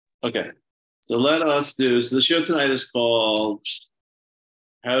Okay. So let us do. So the show tonight is called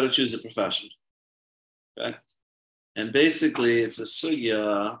 "How to Choose a Profession." Okay. And basically, it's a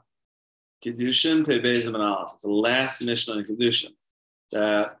sugya, Kiddushin, Pebezim, and Aleph. It's the last mission on Kiddushin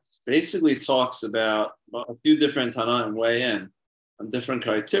that basically talks about a few different Tanaim weigh in on different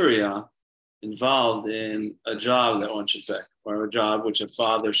criteria involved in a job that one should pick, or a job which a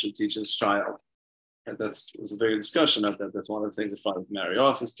father should teach his child. And there's a big discussion about that. That's one of the things that fathers marry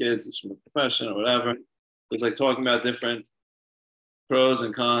off his kids, teach them a profession or whatever. It's like talking about different pros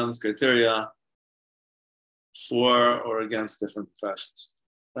and cons, criteria for or against different professions.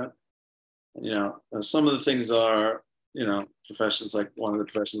 Right? And, some of the things are, professions, like one of the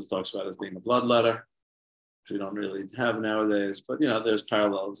professions talks about as being a bloodletter, which we don't really have nowadays, but, there's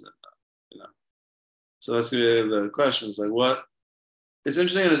parallels. So that's going to be the question is like, what? It's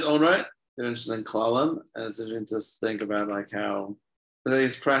interesting in its own right. It's interesting in Klalim, and it's interesting to think about like how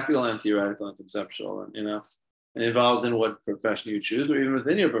it's practical and theoretical and conceptual, and it involves in what profession you choose, or even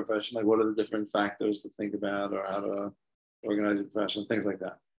within your profession, like what are the different factors to think about, or how to organize your profession, things like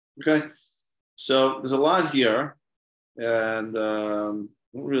that. Okay, so there's a lot here, and we don't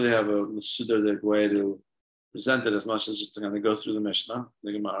really have a Sudadik way to present it as much as just to kind of go through the Mishnah,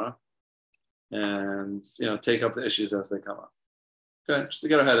 the Gemara, and take up the issues as they come up. Okay, just to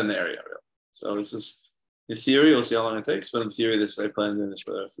get our head in the area, really. So this is, in theory, we'll see how long it takes, but in theory, I plan on doing this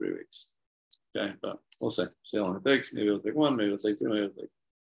for 3 weeks. Okay, but we'll see how long it takes. Maybe it'll take 1, maybe it'll take 2, maybe it'll take.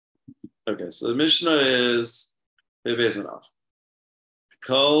 Okay, so the Mishnah is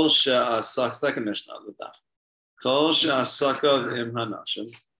Kol she'asak, second Mishnah of the daf. Kol she'asakav im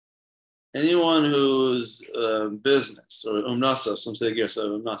hanashim. Anyone whose business, or umnasa, some say gersa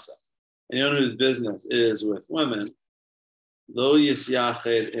umnasa. Anyone whose business is with women, lo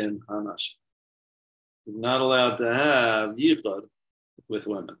yisyached im hanashim. Is not allowed to have yichud with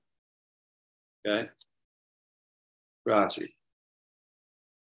women. Okay? Rashi.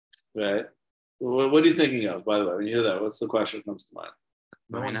 Right? What are you thinking of, by the way, when you hear that? What's the question that comes to mind?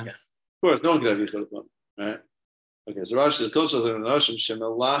 Of course, no one can have yichud with women, right? Okay, so Rashi says, Kol Nashim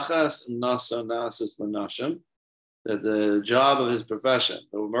Shemelachas Nasa Nasis Lanashim, that the job of his profession,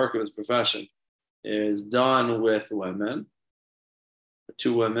 the work of his profession, is done with women,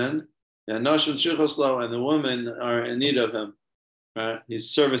 2 women, and Nashim Shirchoslo, and the women are in need of him. Right? He's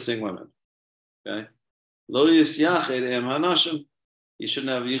servicing women. Okay? Lo Yisyached Em Hanashim, he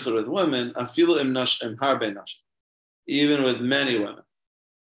shouldn't have yichud with women, Afilu Em Harbe Nashim, even with many women.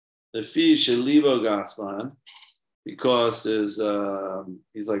 The fee Shelibo Gaspan, because he's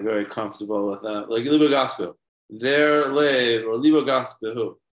like very comfortable with that. Like Libo Gospel, their lave, or Libo Gospel,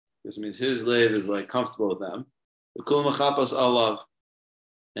 who? This means his lave is like comfortable with them. The Kul Machapas Alav,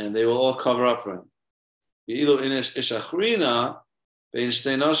 and they will all cover up for him.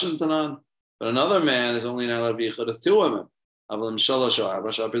 But another man is only not allowed to be with 2 women. He's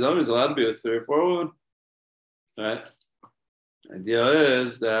allowed to be with 3 or 4 women. Right? The idea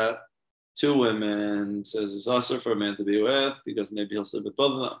is that 2 women says it's also for a man to be with because maybe he'll sleep with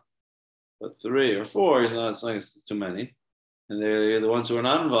both of them. But 3 or 4, it's not too many. And they're the ones who are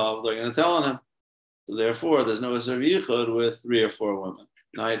not involved, they're going to tell on him. So therefore, there's no Isser Yichud with 3 or 4 women.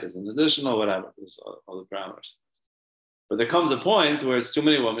 Night is an additional, whatever, there's all the parameters. But there comes a point where it's too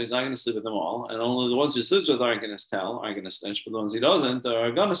many women, he's not going to sleep with them all, and only the ones he sleeps with aren't going to snitch, but the ones he doesn't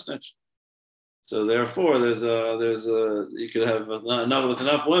are going to snitch. So therefore, you could have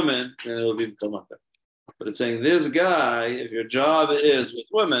enough women, and it will become up there. But it's saying this guy, if your job is with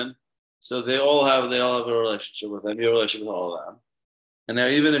women, so they all have a relationship with them, you have a relationship with all of them. And now,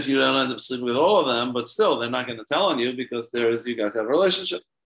 even if you don't end up sleeping with all of them, but still, they're not going to tell on you because you guys have a relationship,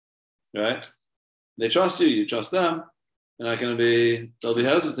 right? They trust you, you trust them. They'll be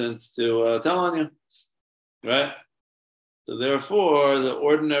hesitant to tell on you, right? So therefore, the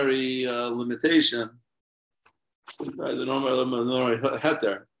ordinary limitation, right, the normal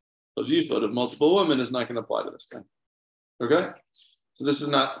heter of yichud of multiple women is not going to apply to this guy. Okay? So this is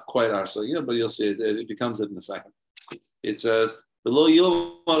not quite our sugya, but you'll see it becomes it in a second. It says, below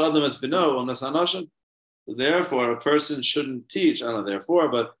yilmad adam es bino umnas hanashim. So therefore, a person shouldn't teach, I don't know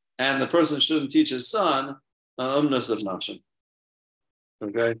therefore, and the person shouldn't teach his son umnas of nashim.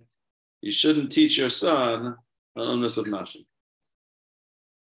 Okay? You shouldn't teach your son umnas of nashim.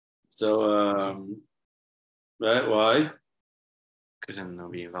 So, right? Why? Because then they'll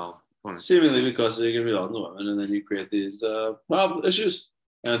be involved. Seemingly because you're going to be involved in women, and then you create these issues.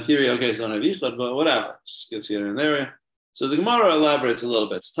 And in theory, okay, so don't have yichud, but whatever. Just gets here and there. So the Gemara elaborates a little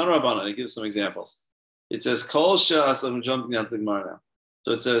bit. It's Tanur Rabbanan. It gives some examples. It says, Kol she'as, I'm jumping down to the Gemara now.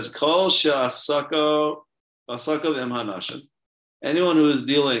 So it says, Kol she'asakav im hanashim. anyone who is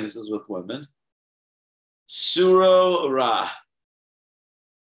dealing, this is with women, Suro Ra,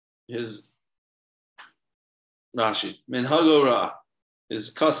 his Rashi, Minhago Ra, his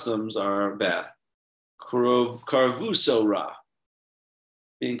customs are bad. Karvuso Ra,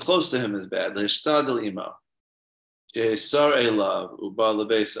 being close to him is bad. Leshtadil Imo, Jesar Elav, Uba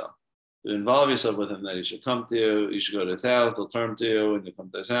Lebesa. To involve yourself with him, that he should come to you, you should go to his house, he'll turn to you when you come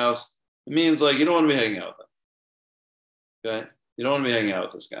to his house. It means like you don't want to be hanging out with him. Okay? You don't want to be hanging out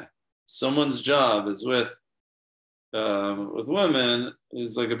with this guy. Someone's job is with women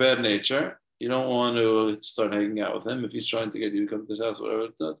is like a bad nature. You don't want to start hanging out with him. If he's trying to get you to come to his house, whatever,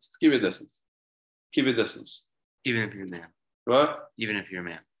 just keep your distance. Keep your distance. Even if you're a man. What? Even if you're a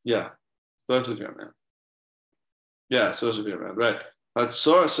man. Yeah. Especially if you're a man. Yeah, especially if you're a man. Right.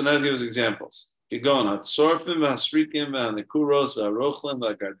 Hatzor, so now give us examples. Keep going. Hatzorfim, Hasrikim, Nikuros, Rochlim,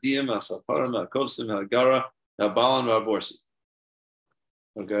 Gardiim, Saparim, Kosim, Hagara, Balan, Borsi.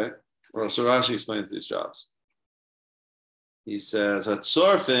 Okay. Well, so Rashi explains these jobs. He says,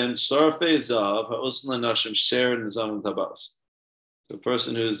 Hatzorfim, Sorfe Zav, Ha'usla Nashim, Sher, Nizam, Tabas. The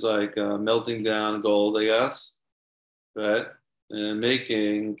person who's like melting down gold, I guess, right? And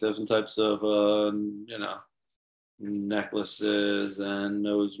making different types of, necklaces and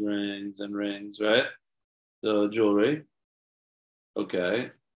nose rings and rings, right? So jewelry.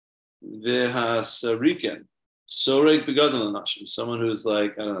 Okay. Vihasarikin. Sorek begadol nashim. Someone who's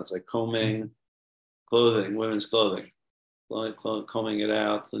like, I don't know, it's like combing clothing, women's clothing. Combing it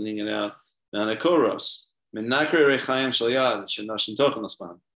out, cleaning it out. Manakoros. Minakre rechayim shalyad. Shenashim tochen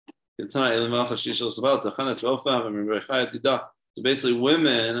aspan. Ketana elimacha shishal sabat. Tachanes v'ofam. And rechayat didah. So basically,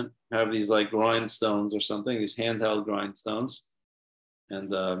 women have these like grindstones or something, these handheld grindstones, and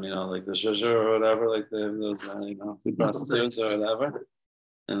like the zhuzh or whatever, like those food prostitutes or whatever.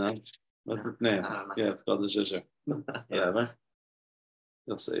 What's the name? Yeah, it's called the zhuzh. Whatever.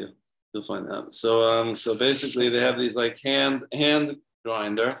 You'll find out. So basically, they have these like hand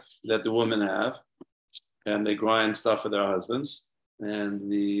grinder that the women have, and they grind stuff for their husbands, and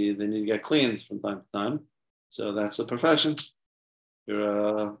they need to get cleaned from time to time. So that's the profession.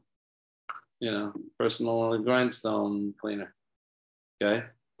 You're a, personal grindstone cleaner. Okay,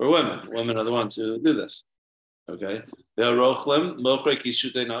 for women. Women are the ones who do this. Okay, you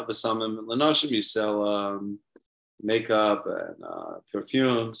sell makeup and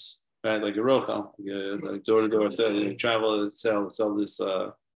perfumes, right? Like a rochel, like door to door. You travel, sell this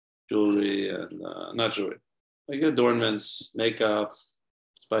jewelry and not jewelry, like adornments, makeup,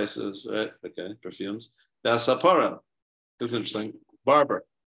 spices, right? Okay, perfumes. That's sapara. It's interesting. Barber.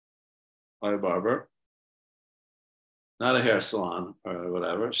 Why a barber? Not a hair salon or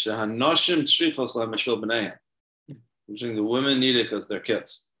whatever. Shehanoshim tzrifos lameshul b'neihem. The women need it because they're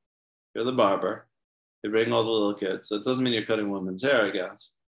kids. You're the barber. They bring all the little kids. So it doesn't mean you're cutting women's hair, I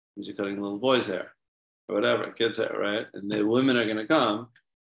guess. It means you're cutting the little boys' hair or whatever, kids' hair, right? And the women are going to come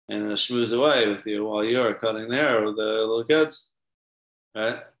and schmooze away with you while you're cutting the hair with the little kids,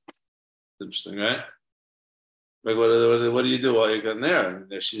 right? Interesting, right? Like, what do you do while you're cutting there?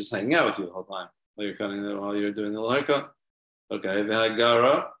 She's just hanging out with you the whole time while you're cutting there, while you're doing the little haircut. Okay,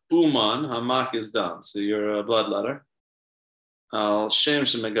 v'hagara uman hamak is dam. So you're a bloodletter. Al shem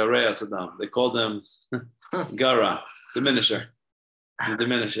shemegareas adam. They call them gara, diminisher, the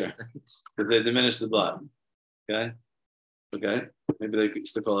diminisher, because they diminish the blood. Okay, maybe they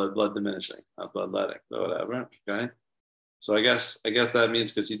used to call it blood diminishing, not bloodletting, but whatever. Okay, so I guess that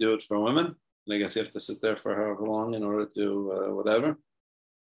means because you do it for women. And I guess you have to sit there for however long in order to whatever.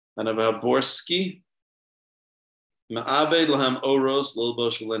 And about Borski, Ma'abed lahem oros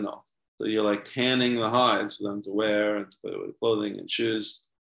lilbosh lino. So you're like tanning the hides for them to wear and to put with clothing and shoes.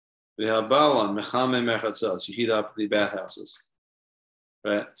 We have balan mechame merchatzos. You heat up the bathhouses,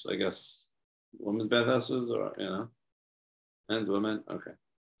 right? So I guess women's bathhouses, or and women. Okay.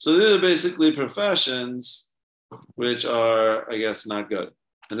 So these are basically professions which are, I guess, not good.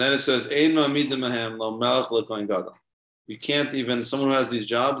 And then it says, you can't even, someone who has these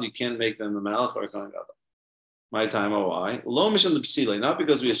jobs, you can't make them a malach or a kohen gadol. My time or why? Not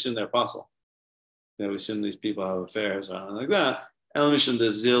because we assume they're apostle. We assume these people have affairs or anything like that.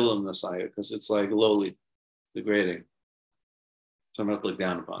 Because it's like lowly, degrading. Something to look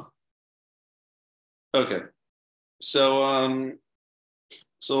down upon. Okay. So why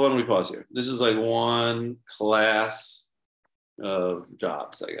don't we pause here? This is like one class of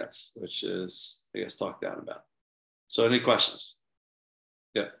jobs, I guess, which is, I guess, talked down about. So any questions?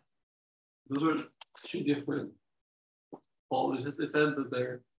 Yeah. Those are two different qualities. They said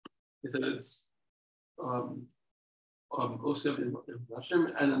it's Osem and Hashem,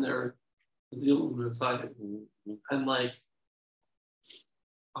 and then they're Zil inside it. And like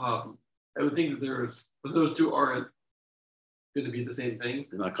I would think that those two aren't going to be the same thing.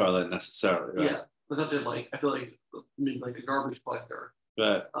 They're not correlated necessarily, right? Yeah, but that's it. Like I feel like maybe like a garbage collector.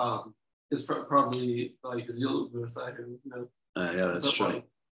 Right. Is probably like a zeal side, Yeah, that's true.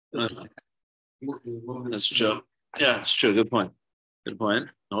 That's true. true. Yeah, it's true. Good point. Good point.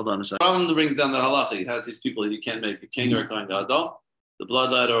 Hold on a second. Problem brings down the halacha. He has these people you can't make a king or a kohen gadol, the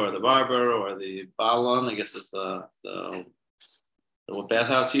bloodletter or the barber or the balon. I guess is the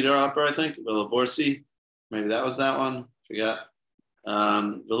bathhouse heater upper. I think the borsi. Maybe that was that one. Forget.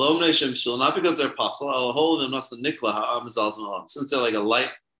 Not because they're apostle. I'll hold them must nikla. Since they're like a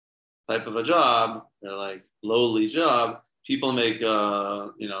light type of a job, they're like lowly job. People make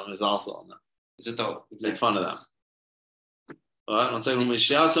is also on them. Is it though? Make fun of them. But one second, even if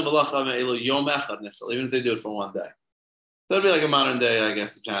they do it for one day, so it'd be like a modern day, I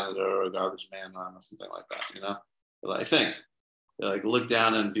guess, a janitor or a garbage man or something like that. But I think they like look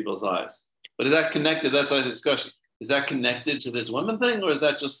down in people's eyes. But is that connected? That's Isaac's question. Is that connected to this woman thing, or is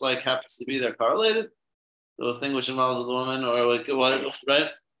that just like happens to be there correlated? The thing which involves the woman, or like what?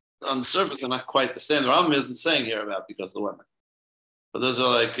 Right on the surface, they're not quite the same. The Rambam isn't saying here about because of the women. But those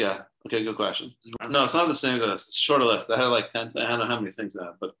are like, yeah, okay, good question. No, it's not the same as this. It's a shorter list. I had like 10, I don't know how many things I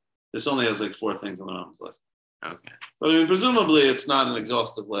have, but this only has like 4 things on the Rambam's list. Okay. But I mean, presumably it's not an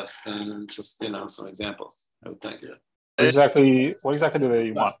exhaustive list, and it's just, some examples, I would think. Yeah. What exactly do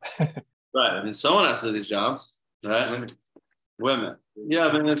they want? Right. I mean, someone has to do these jobs, right? Women. Yeah,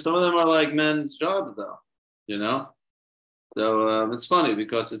 I mean, some of them are like men's jobs, though, So it's funny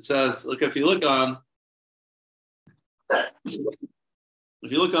because it says, look, if you look on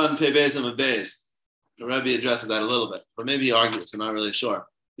Pei Beis and Beis, the Rebbe addresses that a little bit, but maybe he argues. I'm not really sure.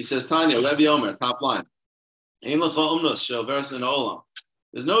 He says, Tanya, Rebbe Omer, top line. There's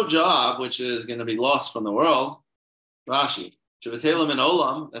no job which is going to be lost from the world. Rashi.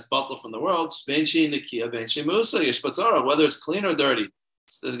 That's bottled from the world. Whether it's clean or dirty,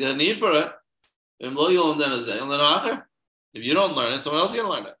 there's a need for it. If you don't learn it, someone else is going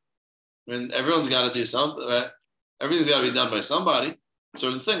to learn it. I mean, everyone's got to do something, right? Everything's got to be done by somebody.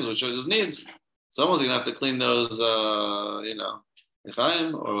 Certain things, which are just needs. Someone's going to have to clean those,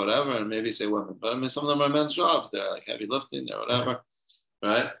 Echaim or whatever, and maybe say women. But I mean, some of them are men's jobs. They're like heavy lifting or whatever,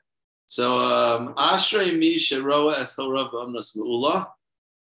 right? So, Ashrei mi sheroa es horav b'amnas me'ula,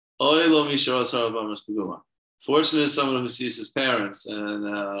 oy lo mi sheroa es horav b'amnas peguma. Fortunate is someone who sees his parents in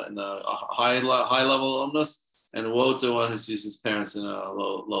a high level amnas, and woe to one who sees his parents in a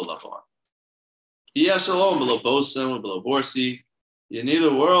low level one. Shalom below bosim or below borsi. You need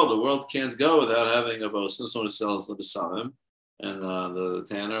a world. The world can't go without having a bosim. Someone who sells the besamim and the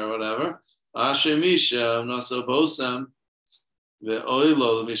tanner or whatever. Asher misha naso bosem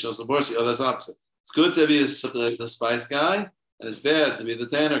ve'oilo the misha naso borsi. Oh, that's opposite. It's good to be the spice guy, and it's bad to be the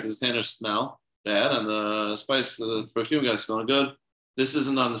tanner because the tanners smell bad, and the perfume guys smell good. This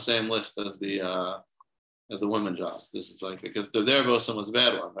isn't on the same list as the women jobs. This is like because their bosom was a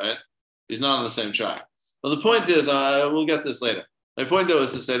bad one, right? He's not on the same track. Well, the point is, we'll get to this later. My point, though,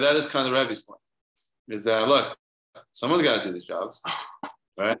 is to say that is kind of Rebbe's point, is that, look, someone's got to do these jobs,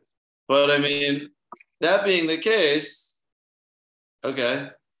 right? But, I mean, that being the case, okay,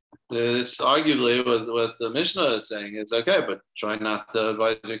 this arguably what the Mishnah is saying is, okay, but try not to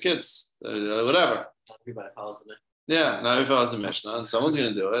advise your kids, whatever. Yeah, now he follows the Mishnah, and someone's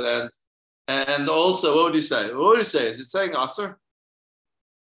going to do it. And also, what would you say? What would you say? Is it saying Asr?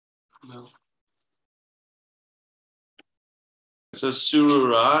 No. It says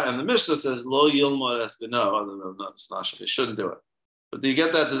surura, and the Mishnah says lo yilma espino. No, it's not. They shouldn't do it. But do you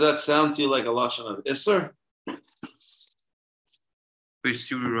get that? Does that sound to you like a lashon of Isser? Wait,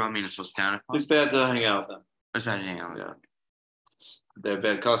 surura means it's down. It's bad to hang out with them. It's bad to hang out with them. Yeah, they're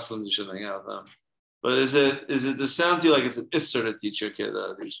bad customs. You shouldn't hang out with them. But is it does it sound to you like it's an Isser to teach your kid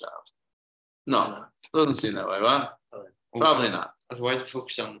these jobs? No, it doesn't seem that way, right? Probably not. Why is it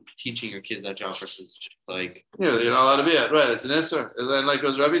focused on teaching your kids that job versus just like... Yeah, you're not allowed to be it. Right, it's an Isser. And like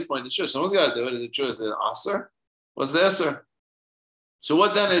was Rebbe's point, it's true. Someone's got to do it. Is it true? Is it Asr? What's the Isser? So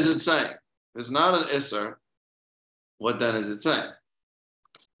what then is it saying? If it's not an Isser, what then is it saying?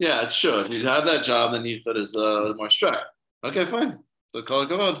 Yeah, it's true. If you have that job, then Yichud is more strict. Okay, fine. So call it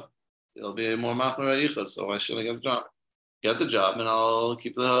kavod. It'll be more machmer Yichud, so why should I get the job? Get the job, and I'll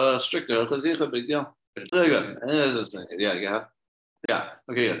keep the stricter because Yichud, big deal. Very good. Yeah.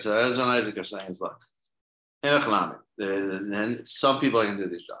 Okay, good. So as Isaac are saying is, look, and some people can do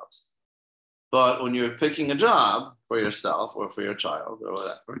these jobs. But when you're picking a job for yourself or for your child or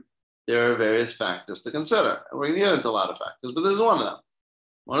whatever, there are various factors to consider. And we're going to get into a lot of factors, but there's one of them.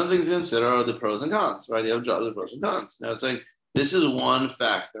 One of the things to consider are the pros and cons, right? You have jobs, the pros and cons. Now, it's saying This is one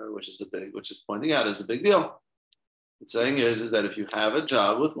factor, which is pointing out is a big deal. It's saying is that if you have a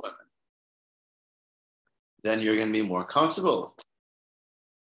job with women, then you're going to be more comfortable with it.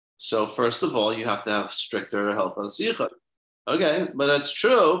 So first of all, you have to have stricter health on sicha. Okay, but that's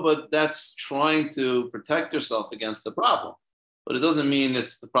true, but that's trying to protect yourself against the problem. But it doesn't mean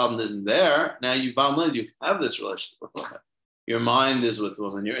the problem isn't there. Now you have this relationship with women. Your mind is with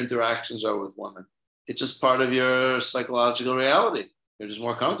women. Your interactions are with women. It's just part of your psychological reality. You're just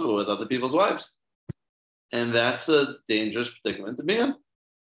more comfortable with other people's wives. And that's a dangerous predicament to be in.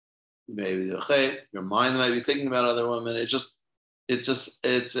 Maybe your mind might be thinking about other women. It's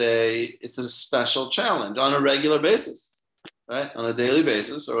a special challenge on a regular basis, right? On a daily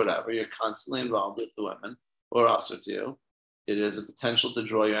basis or whatever. You're constantly involved with the women or also to you. It is a potential to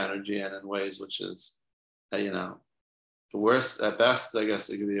draw your energy in ways which is, the worst, at best, I guess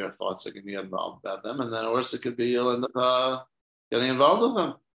it could be your thoughts that can get involved about them. And then at worst, it could be you'll end up getting involved with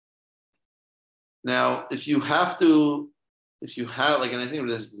them. Now, and I think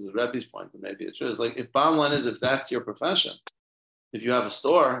this is Rebbe's point, and maybe it's true, is like if bottom line is if that's your profession, if you have a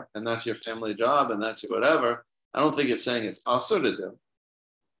store and that's your family job and that's your whatever, I don't think it's saying it's asur to do.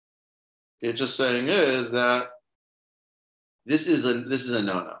 It's just saying is that this is a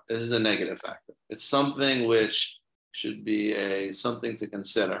no-no. This is a negative factor. It's something which should be something to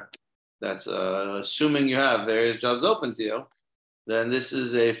consider. That's assuming you have various jobs open to you, then this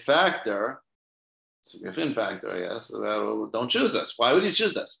is a factor, significant factor, I guess. So don't choose this. Why would you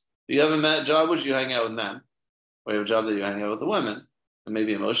choose this? If you have a job which you hang out with men, or you have a job that you hang out with the women, and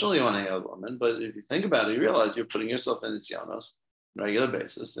maybe emotionally you want to hang out with women, but if you think about it, you realize you're putting yourself in nisyonos on a regular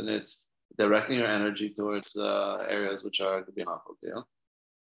basis, and it's directing your energy towards areas which could be harmful to you.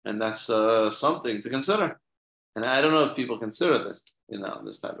 And that's something to consider. And I don't know if people consider this,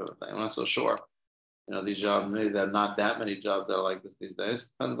 this type of a thing. I'm not so sure. These jobs, maybe there are not that many jobs that are like this these days.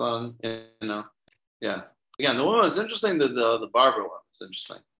 Depends on, yeah. Again, the one was interesting, the barber one was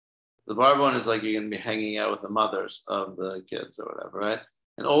interesting. The barber one is like you're going to be hanging out with the mothers of the kids or whatever, right?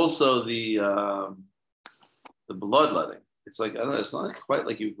 And also the bloodletting. It's like, I don't know, it's not quite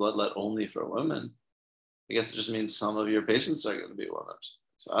like you bloodlet only for women. I guess it just means some of your patients are going to be women.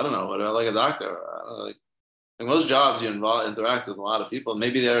 So I don't know, like a doctor, I don't know, like most jobs you interact with a lot of people.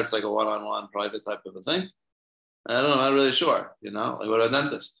 Maybe there it's like a one-on-one private type of a thing. I don't know, I'm not really sure, like what a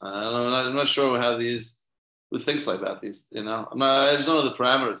dentist. I'm not sure who thinks like that, I just don't know the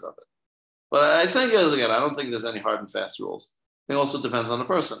parameters of it. But I think, again, I don't think there's any hard and fast rules. I think also it depends on the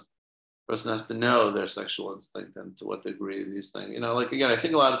person. The person has to know their sexual instinct and to what degree these things, again, I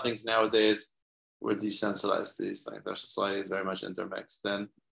think a lot of things nowadays, we're desensitized to these things. Our society is very much intermixed. And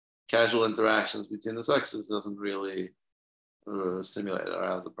casual interactions between the sexes doesn't really stimulate or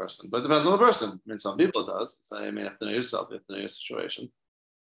arouse a person. But it depends on the person. I mean, some people it does. So you have to know yourself. You have to know your situation.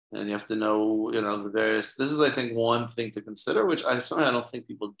 And you have to know, the various, this is, I think, one thing to consider, which I don't think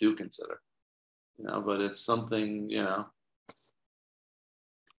people do consider. But it's something,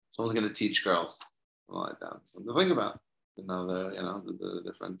 someone's going to teach girls, something like that. Something to think about. The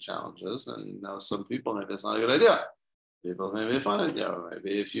different challenges. And some people, maybe it's not a good idea. People maybe find it,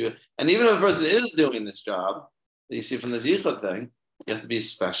 maybe and even if a person is doing this job, that you see from this yichud thing, you have to be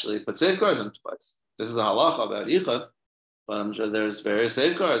put safeguards into place. This is a halacha about yichud, but I'm sure there's various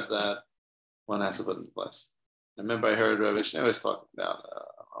safeguards that one has to put into place. I remember I heard Rabbi Shnei was talking about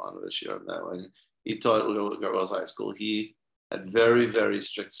on this year that when he taught girls high school, he had very, very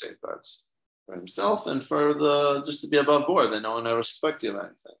strict safeguards for himself and for just to be above board, that no one ever suspects you of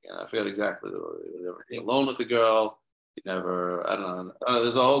anything. And I forget exactly, never be alone with the girl. You never, I don't know.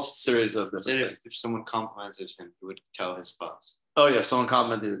 There's a whole series of different things. If someone complimented him, he would tell his boss. Oh yeah, someone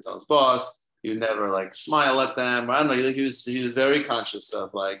commented, he would tell his boss. You never smile at them. I don't know. He was very conscious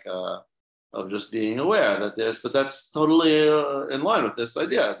of of just being aware that but that's totally in line with this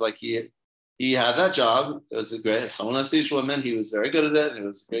idea. It's like he had that job. It was someone has to teach women. He was very good at it. And it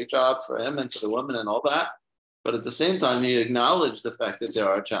was a great job for him and for the women and all that. But at the same time, he acknowledged the fact that there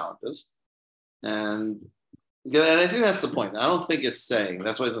are challenges. And I think that's the point. I don't think it's saying,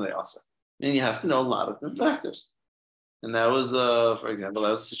 that's why it's only awesome. I mean, you have to know a lot of different factors. And that was for example, that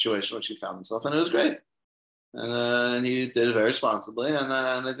was a situation which he found himself in. It was great. And he did it very responsibly. And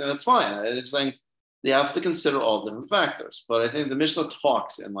that's fine. It's saying you have to consider all different factors. But I think the Mishnah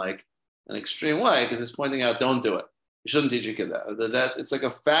talks in an extreme way because it's pointing out, don't do it. You shouldn't teach a kid that. It's like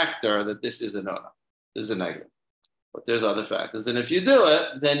a factor that this is a no-no. This is a negative. But there's other factors. And if you do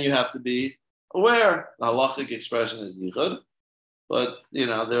it, then you have to be aware. The halachic expression is yichud, but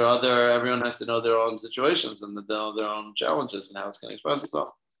there are everyone has to know their own situations and their own challenges and how it's going to express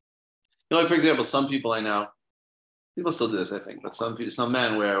itself. For example, some people I know, People still do this, I think, but some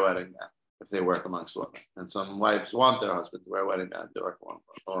men wear a wedding band if they work amongst women, and some wives want their husband to wear a wedding band if they work among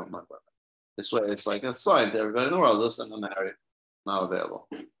women. This way, it's like it's fine to everybody in the world. Listen, I'm married, not available.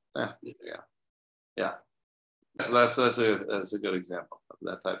 Yeah. So that's a good example of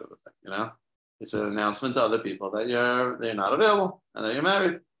that type of a thing. It's an announcement to other people that they're not available and that you're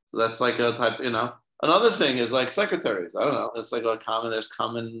married. So that's like a type. Another thing is like secretaries. I don't know. It's like there's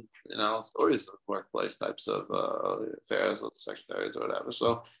common stories of workplace types of affairs with secretaries or whatever.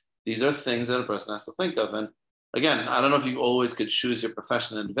 So these are things that a person has to think of. And again, I don't know if you always could choose your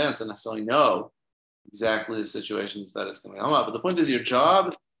profession in advance and necessarily know exactly the situations that it's going to come up. But the point is, your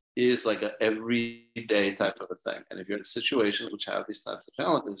job is like an everyday type of a thing. And if you're in situations which have these types of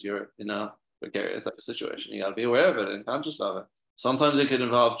challenges, you're in a precarious type of situation. You got to be aware of it and conscious of it. Sometimes it could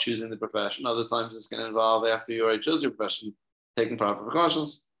involve choosing the profession. Other times it's going to involve, after you already chose your profession, taking proper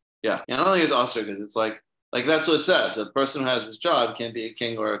precautions. Yeah. I don't think it's also because it's like that's what it says. A person who has this job can't be a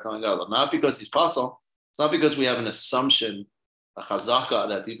king or a kohen gadol. Not because he's puzzle. It's not because we have an assumption, a chazaka,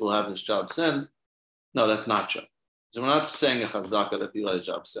 that people who have this job sin. No, that's not true. So we're not saying a chazaka that people have a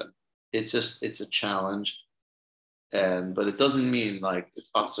job sin. It's a challenge. But it doesn't mean like it's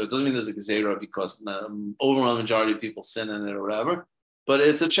usher. It doesn't mean there's a gzeira because the overwhelming majority of people sin in it or whatever. But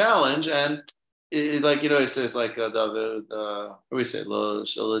it's a challenge, and it says like what do we say? Don't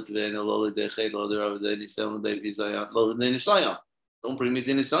bring me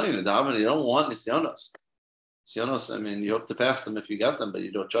to nisayon. You don't want nisyonos. Nisyonos, I mean, you hope to pass them if you get them, but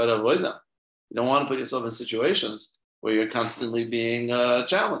you don't try to avoid them. You don't want to put yourself in situations where you're constantly being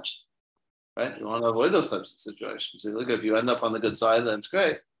challenged. Right? You want to avoid those types of situations. So look, if you end up on the good side, then it's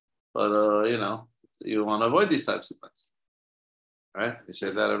great. But you want to avoid these types of things. Right? We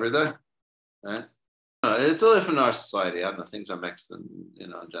say that every day. Right? It's a little different in our society. I don't know, things are mixed and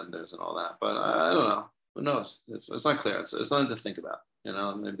genders and all that. But I don't know. Who knows? It's not clear. It's something to think about.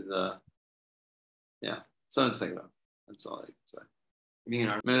 Maybe something to think about. That's all I can say.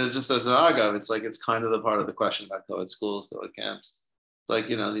 I mean, it's just as an agav, it's kind of the part of the question about co-ed schools, co-ed camps. Like,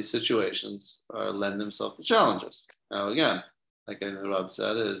 these situations lend themselves to challenges. Now, again, like the Rav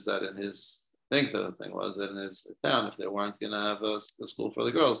said, is that in his the thing was that in his town, if they weren't going to have a school for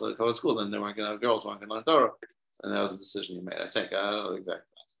the girls, like co-ed school, then they weren't going to have girls, weren't going to learn Torah. And that was a decision he made, I think. I don't know exactly.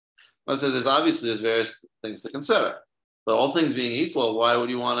 I said there's various things to consider. But all things being equal, why would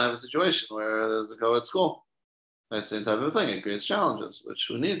you want to have a situation where there's a co-ed school? That's the same type of thing. It creates challenges, which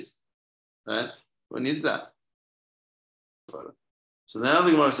who needs? Right? Who needs that? So now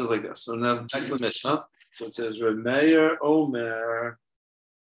the Gemara says like this. So now back to the Mishnah. So it says Remeir Omer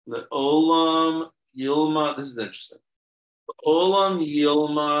the Olam Yilmar. This is interesting. The Olam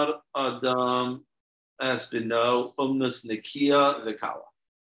Yilmar Adam Espino Umnus Nikia Vikala.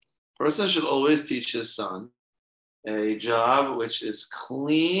 Person should always teach his son a job which is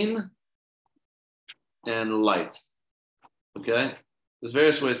clean and light. Okay? There's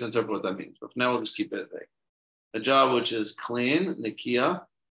various ways to interpret what that means, but for now we'll just keep it vague. A job which is clean, nikia,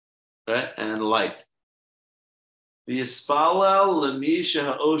 right, and light. V'yispalel lemisha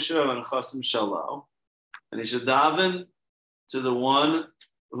ha'osher v'nechasim shalom, and he should daven to the one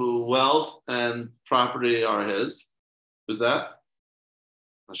who wealth and property are his. Who's that?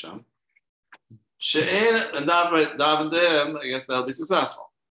 Hashem. She'en and daven to him. I guess that'll be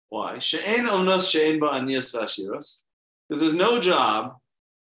successful. Why? She'en omnos she'en ba'aniyas v'ashiros, because there's no job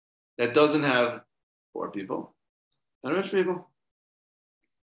that doesn't have poor people and rich people.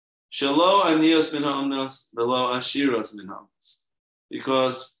 Shelo aniyos min ha'omnos v'lo ashiros min ha'omnos,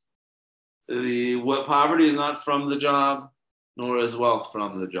 because poverty is not from the job, nor is wealth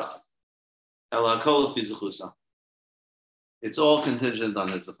from the job. Ela kol lefi zechusa. It's all contingent on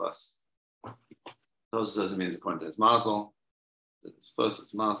his zechus. Those doesn't mean it's according to his mazel. It's supposed to,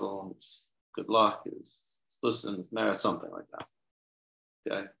 it's mazel, it's good luck, it's supposed to, it's merit, something like that.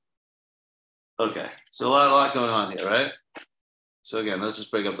 Okay. So a lot going on here, right? So again, let's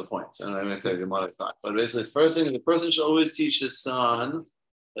just break up the points. And I'm going to tell you what I thought. But basically, first thing, the person should always teach his son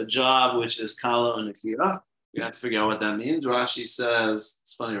a job which is kala and akira. You have to figure out what that means. Rashi says,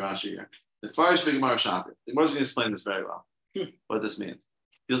 it's funny Rashi here. The Farish Big Gemara Shapir. The Gemara's going to explain this very well. What this means.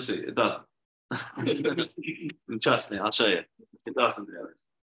 You'll see. It doesn't. Trust me, I'll show you. It doesn't really.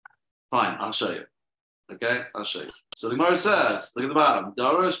 Fine, I'll show you. Okay, I'll show you. So the Gemara says, look at the bottom.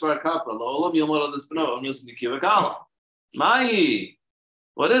 Darash bar kapra la'olam yomar this b'no omnus nikiva kala. Mahi,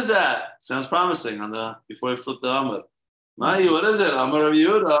 what is that? Sounds promising on the before we flip the Amud. Mahi, what is it? Amar Rav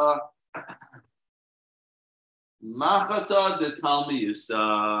Yehuda. Machata de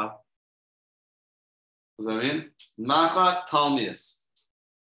talmiyusa. What does that mean? Machat talmiyus.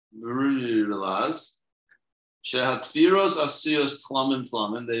 Realize Shehatviros asiyos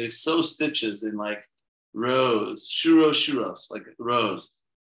tlamin. They sew stitches in like rows, shuros, like rows.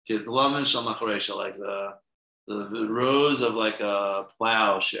 Tlamin shalmacharesha, like the rows of like a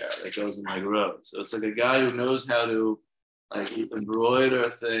plowshare that goes in like rows. So it's like a guy who knows how to like embroider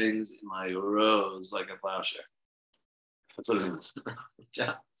things in like rows, like a plowshare. That's what it means.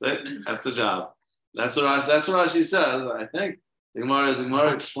 Yeah, that's it. That's the job. That's what Rashi says. I think the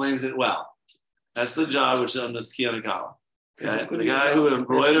Gemara explains it well. That's the job which is on this Kia Nikala. Okay? The guy who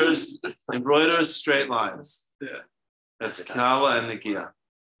embroiders straight lines. Yeah. That's Kala and Nikia.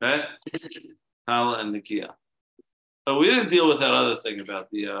 Right? Kala and Nikia. But we didn't deal with that other thing about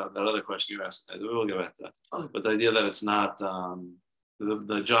the that other question you asked. We will get back to that. But the idea that it's not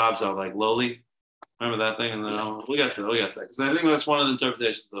the jobs are like lowly. Remember that thing? And then we'll get to that. Because I think that's one of the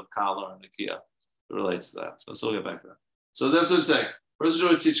interpretations of Kala and Nikia. It relates to that. So we'll get back to that. So that's what it's saying. First, we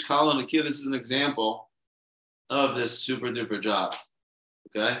always teach Kala and Nikia. This is an example of this super duper job.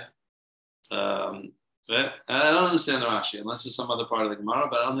 Okay? Right? And I don't understand the Rashi, unless there's some other part of the Gemara,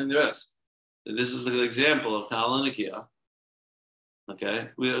 but I don't think there is. This is the example of Kala and Nikia. Okay? I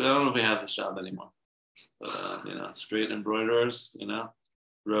don't know if we have this job anymore. But, straight embroiderers,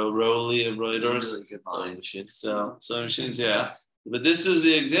 roly embroiderers. Really good sewing machine. So sewing machines, yeah. But this is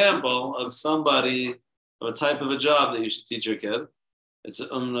the example of somebody, of a type of a job that you should teach your kid. It's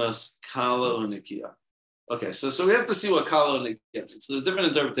umnas kala unikia. Okay, so we have to see what kala unikia is. So there's different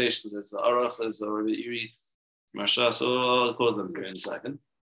interpretations. It's the arach, there's the Iri, Marsha, so I'll quote them here in a second.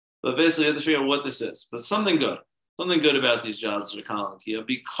 But basically, you have to figure out what this is. But something good about these jobs for kala unikia,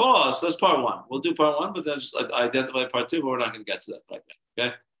 because that's part one. We'll do part one, but then just identify part two, but we're not going to get to that right now.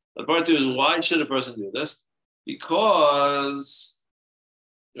 Okay? But part two is, why should a person do this? Because,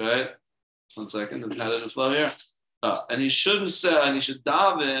 right? 1 second, how did it flow here? And he shouldn't say, and he should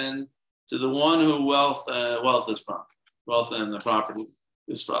daven to the one who wealth is from, wealth and the property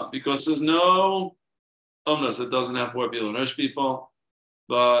is from, because there's no umnus that doesn't have poor people and rich people,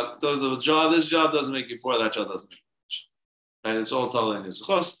 but this job doesn't make you poor, that job doesn't make you rich, right? It's all totally in his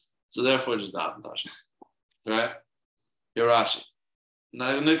chos, so therefore just daven Tasha, right? Hirashi.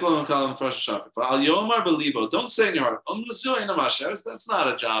 Don't say in your heart, that's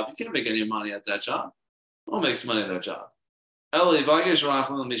not a job. You can't make any money at that job. Who makes money at that job?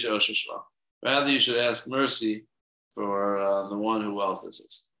 Rather, you should ask mercy for the one who wealth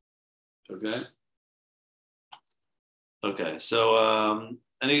is. Okay? Okay, so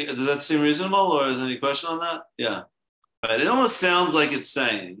does that seem reasonable, or is there any question on that? Yeah. Right. It almost sounds like it's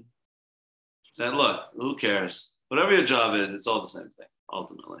saying that, look, who cares? Whatever your job is, it's all the same thing,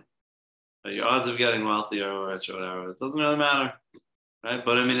 ultimately. But your odds of getting wealthy or rich or whatever, it doesn't really matter. Right?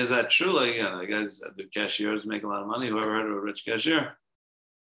 But I mean, is that true? Like, again, the guys that do cashiers make a lot of money. Whoever heard of a rich cashier?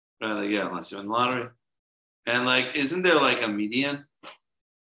 Right? Again, unless you're in the lottery. And like, isn't there like a median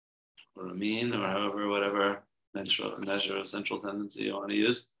or a mean or however, whatever measure of central tendency you want to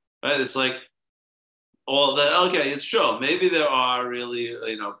use? Right? It's like all the, okay, it's true. Maybe there are really,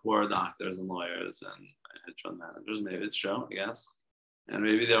 poor doctors and lawyers and hedge fund managers. Maybe it's true, I guess. And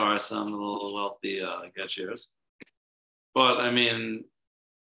maybe there are some little wealthy cashiers. But I mean,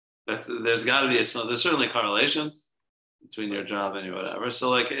 there's got to be there's certainly a correlation between your job and your whatever. So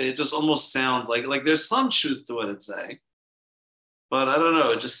like, it just almost sounds like there's some truth to what it's saying, but I don't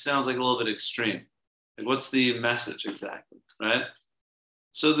know. It just sounds like a little bit extreme. Like, what's the message exactly, right?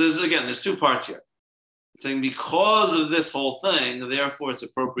 So there's two parts here. It's saying because of this whole thing, therefore it's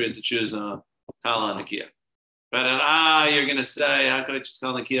appropriate to choose a Kala and Nikia. Right? And you're going to say, how could I choose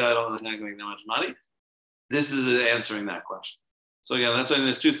Kala and Nikia? I don't know, I'm not going to make that much money. This is answering that question. So again, that's why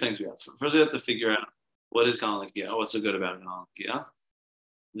there's two things we have. First, we have to figure out what is Kala and Nikia, what's so good about Kala and Nikia.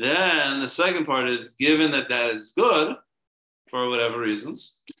 Then the second part is, given that is good for whatever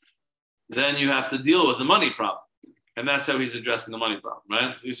reasons, then you have to deal with the money problem. And that's how he's addressing the money problem,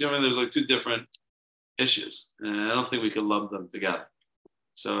 right? So you see, there's like two different issues. And I don't think we could lump them together.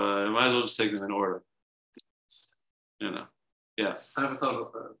 So I might as well just take them in order. Yeah. I haven't thought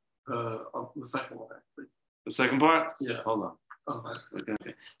about the second one, actually. The second part? Yeah. Hold on. Oh, Okay.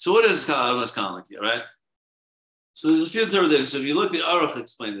 So what is Kala and Nikia, right? So there's a few interpretations. So if you look, the Aruch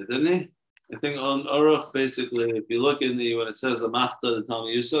explained it, didn't he? I think on Aruch, basically, if you look in when it says the Machta, the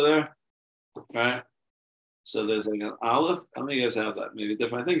Talmud Yusa there, right? So there's like an Aleph. How many of you guys have that? Maybe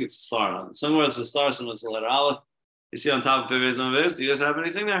different. I think it's a star on it. Somewhere it's a star, somewhere it's a letter Aleph. You see on top of Pevez and Pevez? Do you guys have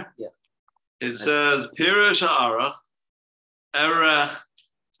anything there? Yeah. It says Pirush Ha'arach, Erech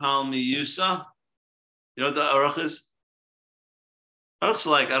Talmud Yusa. You know what the Aruch is? Aruch's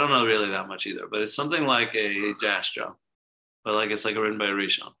like, I don't know really that much either, but it's something like a Jastrow. But like it's like written by a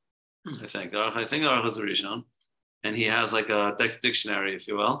Rishon, I think. I think Aruch is a Rishon. and he has like a dictionary, if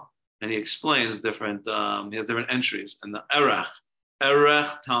you will, and he explains different. He has different entries, and the erech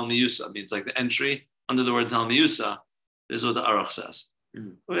talmiyusa means like the entry under the word talmiyusa. This is what the arach says.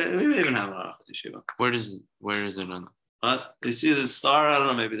 We may even have an arach in yeshiva. Where is it on? What? You see the star? I don't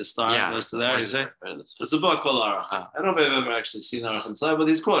know. Maybe the star goes to there. You say it's a book called Aruch. I don't know if I've ever actually seen Aruch inside, but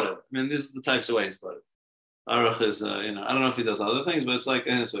he's quoted. I mean, these are the types of ways he's quoted. Aruch is, I don't know if he does other things, but it's like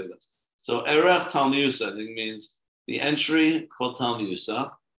that's what he does. So Erech Talmiyusa, I think means the entry called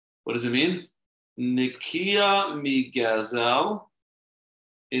Talmiyusa. What does it mean? Nikia migazel.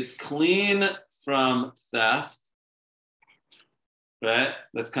 It's clean from theft. Right?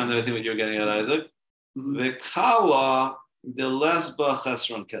 That's kind of I think what you're getting at, Isaac. V'kala the lesba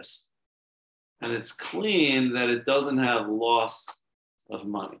chesron kes, and it's clean that it doesn't have loss of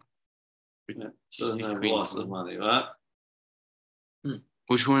money. It doesn't have loss of money, right?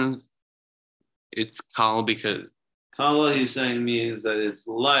 Which one? It's kal because Kala, he's saying means that it's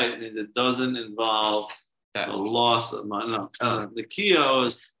light and it doesn't involve the loss of money. No, the kio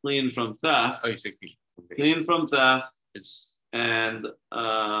is clean from theft. Oh, you say clean from theft. It's and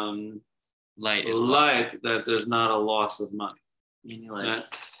light that there's not a loss of money. Meaning like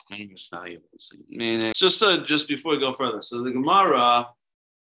money is valuable. Meaning just before we go further. So the Gemara,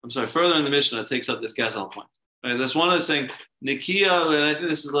 further in the Mishnah it takes up this Gazel point. Right? This one is saying Nikia, and I think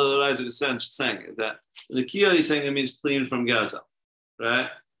this is what Isaac is saying, is that Nikia he's saying it means clean from Gazel. Right?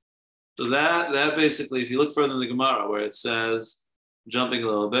 So that basically, if you look further in the Gemara where it says, jumping a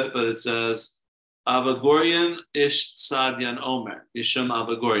little bit, but it says Abagorian ish Sadyan Omer, Isham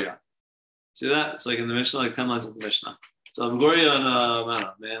Abagorian. See that? It's like in the Mishnah, like 10 lines of the Mishnah. So Abagorian,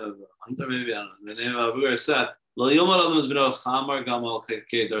 man of hunter, maybe, I don't know. The name of Abagorian said, Lo Yomar Adam is Bino Chamar Gamal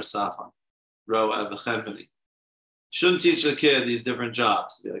Kedar Safan, Ro Avachenvani. Shouldn't teach the kid these different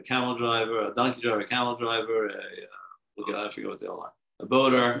jobs. Be a camel driver, a donkey driver, a camel driver, I forget what they all are. A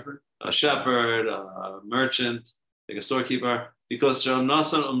boater, a shepherd, a merchant, like a storekeeper, because they're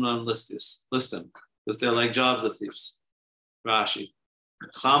nasan list them, because they're like jobs of thieves. Rashi.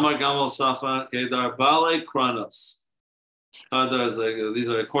 Chamar Gamal Safan Kedar Bale Kranos. Kedar is like these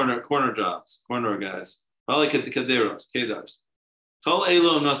are corner jobs, corner guys. Bale Kederos, Kedars. Kol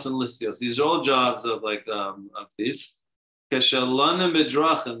Elo Nasan Listios. These are all jobs of like of thieves. Keshalanim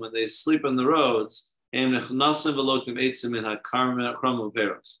Bedrachim, when they sleep on the roads, Nasim Velokim Eitzim in Hakram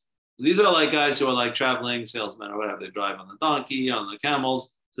Peros. These are like guys who are like traveling salesmen or whatever. They drive on the donkey, on the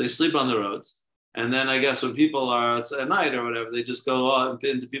camels. So they sleep on the roads. And then I guess when people are at night or whatever, they just go out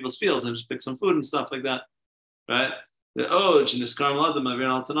into people's fields and just pick some food and stuff like that, right? And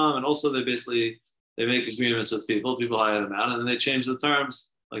also they make agreements with people. People hire them out, and then they change the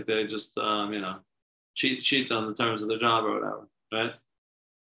terms, like they just cheat on the terms of their job or whatever, right?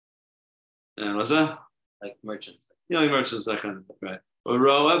 And what's that? Like merchants. Yeah, like merchants, that kind of thing, right? Or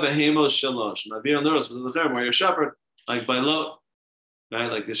roa behemos shalosh. And I've on the rest was the third, where you're a shepherd, like by lot. Right,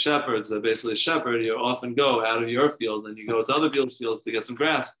 like the shepherds, basically a shepherd, you often go out of your field and you go to other people's fields to get some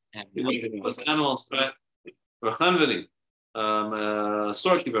grass. You look at animals, right? Or chanvani,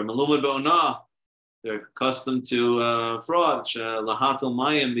 storekeeper, malumad ba'ona, they're accustomed to fraud. Lahatal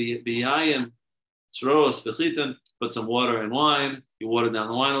mayim biyayin, tzroos bechitin, put some water in wine, you water down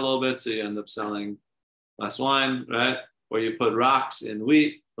the wine a little bit, so you end up selling less wine, right? Or you put rocks in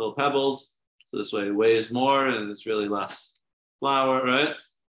wheat, little pebbles, so this way it weighs more and it's really less flour, right?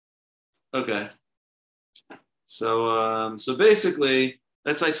 Okay. So basically,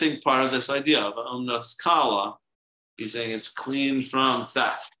 that's I think part of this idea of omnos kala. He's saying it's clean from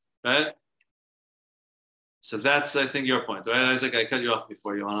theft, right? So that's I think your point, right, Isaac? I cut you off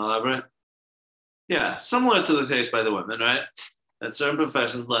before. You want to elaborate? Yeah, similar to the case by the women, right? That certain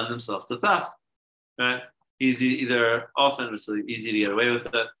professions lend themselves to theft, right? Often it's easy to get away with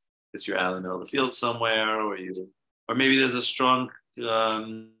it because you're out in the middle of the field somewhere, or maybe there's a strong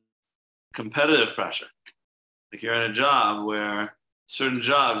competitive pressure. Like you're in a job where certain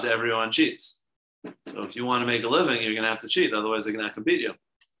jobs, everyone cheats. So if you want to make a living, you're going to have to cheat. Otherwise, they're going to compete you. You're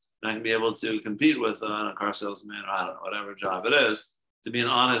not going to be able to compete with a car salesman or I don't know, whatever job it is. To be an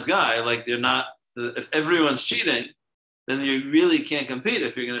honest guy, like if everyone's cheating, then you really can't compete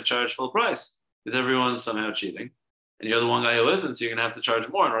if you're going to charge full price because everyone's somehow cheating. And you're the one guy who isn't, so you're going to have to charge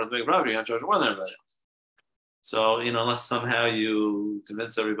more in order to make a profit. You're going to charge more than everybody else. So, unless somehow you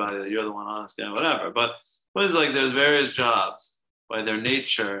convince everybody that you're the one honest guy, whatever. But it's like there's various jobs by their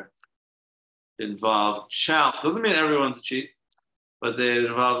nature involve challenge. Doesn't mean everyone's a cheat, but they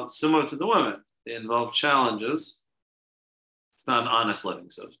involve, similar to the women, they involve challenges. It's not an honest living,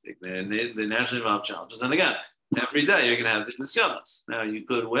 so to speak. They naturally involve challenges. And again, every day you're going to have these nisyonos. Now, you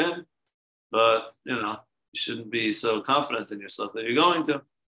could win, but, You shouldn't be so confident in yourself that you're going to.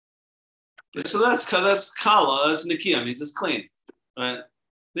 So that's kala, that's nikia, means it's clean, right?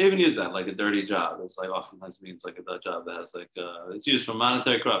 They even use that like a dirty job. It's like often means like a job that has like it's used for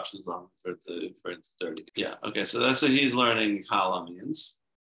monetary corruption as long for it to dirty. Yeah. Okay. So that's what he's learning. Kala means,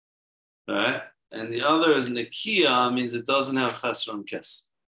 right? And the other is nikia, means it doesn't have chesron kiss.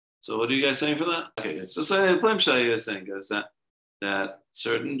 So what are you guys saying for that? Okay. So the plain pshat you guys saying is that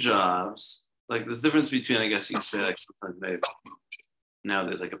certain jobs, like there's difference between, I guess you could say like sometimes maybe now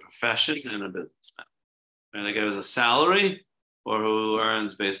there's like a profession and a businessman, and a guy has a salary, or who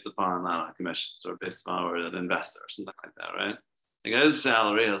earns based upon, I don't know, commissions, or based upon, or an investor, or something like that, right? The guy's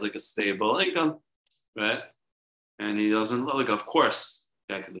salary has like a stable income, right? And he doesn't, like, of course,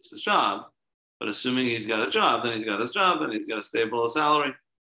 the guy can lose his job, but assuming he's got a job, then he's got his job, and he's got a stable salary.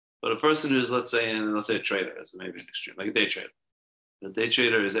 But a person who's, let's say a trader, is maybe an extreme, like a day trader. The day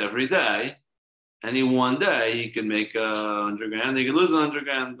trader is every day, any one day he can make 100 grand, he can lose 100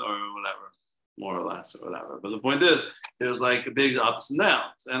 grand, or whatever, more or less, or whatever. But the point is, there's like big ups and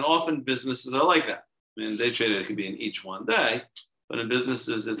downs. And often businesses are like that. I mean, day trader can be in each one day, but in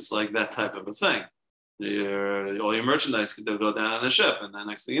businesses, it's like that type of a thing. All your merchandise could go down on a ship, and then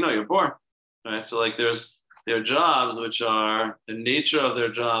next thing you know, you're born, right? So like there are jobs which are, the nature of their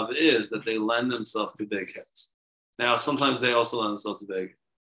job is that they lend themselves to big hits. Now, sometimes they also lend themselves to big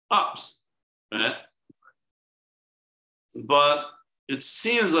ups, right? But it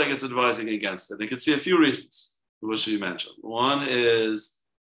seems like it's advising against it. You can see a few reasons which we mentioned. One is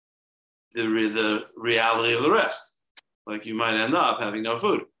the reality of the risk. Like you might end up having no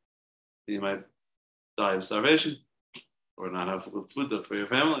food. You might die of starvation or not have food for your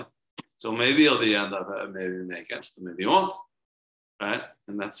family. So maybe you'll end up, maybe make it, maybe you won't, right?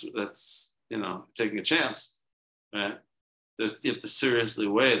 And that's taking a chance, right? You have to seriously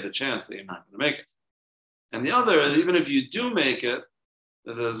weigh the chance that you're not going to make it. And the other is, even if you do make it,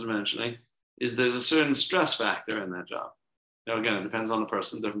 as I was mentioning, is there's a certain stress factor in that job. Again, it depends on the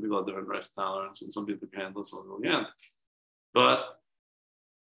person. Different people have different risk tolerance, and some people can handle it, some people can't. But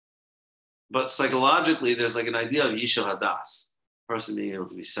psychologically, there's like an idea of yishuv hadas, person being able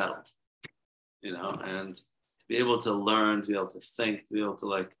to be settled, and to be able to learn, to be able to think, to be able to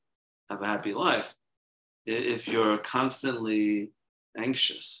like have a happy life. If you're constantly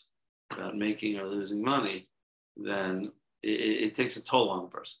anxious about making or losing money, then it takes a toll on the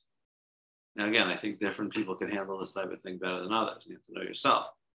person. Now, again, I think different people can handle this type of thing better than others. You have to know yourself.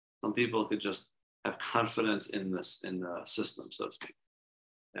 Some people could just have confidence in the system, so to speak.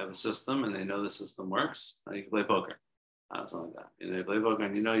 They have a system and they know the system works. You can play poker, something like that. You play poker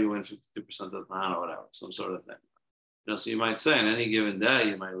and you win 52% of the time or whatever, some sort of thing. So you might say, in any given day,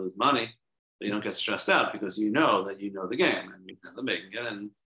 you might lose money, but you don't get stressed out because you know the game and you have the making it,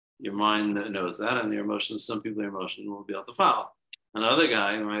 and your mind knows that, and your emotions, some people, your emotions will be able to follow. Another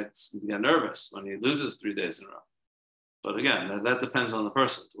guy might get nervous when he loses 3 days in a row. But again, that depends on the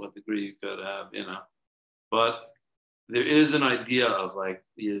person, to what degree you could have, But there is an idea of like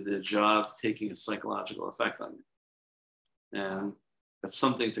the job taking a psychological effect on you. And that's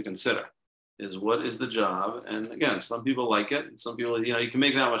something to consider, is what is the job? And again, some people like it, and some people, you can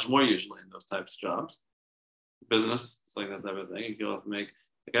make that much more usually in those types of jobs. Business, it's like that type of thing. You can also make,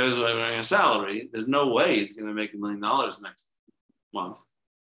 the guy who's earning a salary, there's no way he's going to make $1 million next month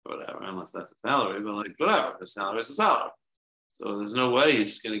or whatever, unless that's a salary, but like whatever, his salary is a salary. So there's no way he's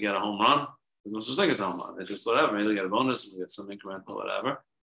just going to get a home run. There's no such thing as a home run. It's just whatever. Maybe he'll get a bonus, he'll get some incremental, whatever.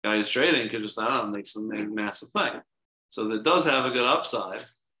 Guy who's trading could just, make some massive thing. So that does have a good upside,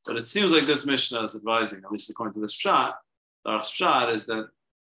 but it seems like this Mishnah is advising, at least according to this pshat, the pshat is that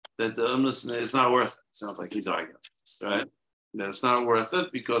the umnus is not worth it. It sounds like he's arguing, right? That it's not worth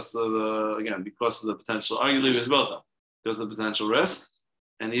it because of the potential, arguably because both of them, because of the potential risk,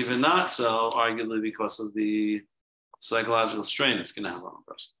 and even not so, arguably because of the psychological strain it's going to have on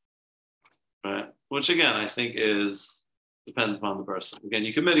the person, right? Which again, I think depends upon the person. Again,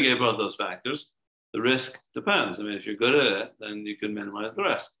 you can mitigate both those factors. The risk depends. I mean, if you're good at it, then you can minimize the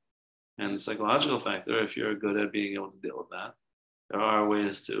risk. And the psychological factor, if you're good at being able to deal with that, there are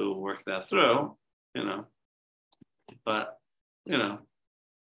ways to work that through, But,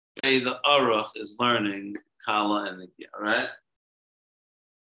 the Aruch is learning Kala and Nikia, right?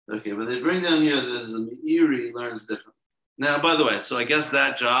 Okay, but they bring down here the Meiri learns differently. Now, by the way, so I guess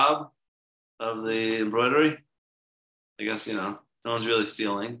that job of the embroidery, I guess, no one's really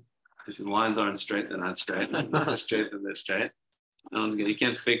stealing. If the lines aren't straight, they're not straight. If they're straight, then they're straight. You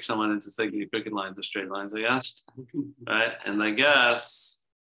can't fake someone into thinking crooked lines are straight lines, I guess. Right? And I guess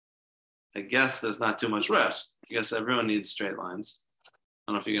there's not too much risk. I guess everyone needs straight lines.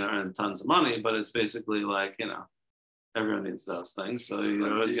 don't know if you're going to earn tons of money, but it's basically like, everyone needs those things. So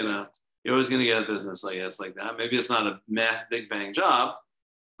you're always gonna get a business, I guess, like that. Maybe it's not a big bang job,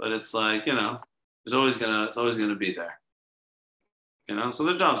 but it's like, it's always gonna be there. So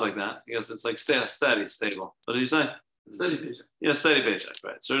there are jobs like that. I guess it's like steady, stable. What did you say? Steady paycheck. Yeah, steady paycheck,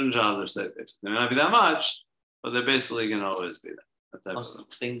 right? Certain jobs are steady paycheck. They may not be that much, but they're basically gonna always be there. That type of Also, thing.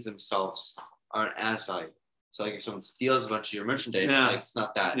 things themselves aren't as valuable. So like if someone steals a bunch of your merchandise, Yeah. like it's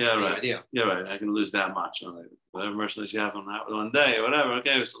not that Yeah, big right. of a deal. Yeah, right. I can lose that much on whatever merchandise you have on that one day or whatever.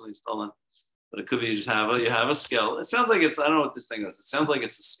 Okay, it was something stolen. But it could be you have a skill. It sounds like I don't know what this thing is. It sounds like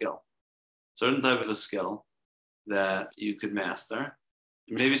it's a skill. Certain type of a skill that you could master.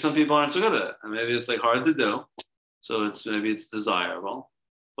 Maybe some people aren't so good at it. And maybe it's like hard to do. So maybe it's desirable.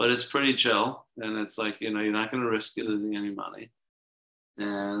 But it's pretty chill. And it's like, you're not gonna risk losing any money.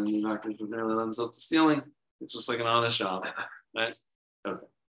 And you're not gonna really lend yourself to stealing. It's just like an honest job, right? Okay.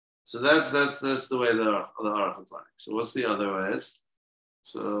 So that's the way the Aruch is like. So what's the other ways?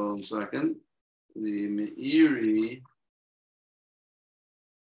 So second, the Meiri.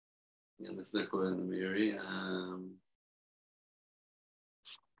 Let's look at the Meiri.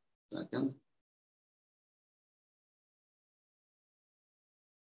 Second.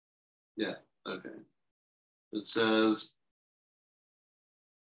 Yeah. Okay. It says.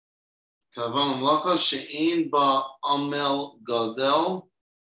 Kavan Lacha She'in Ba Amel Gadel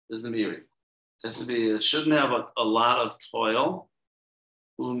is the Miri. It shouldn't have a lot of toil.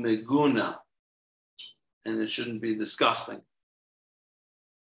 Umeguna. And it shouldn't be disgusting.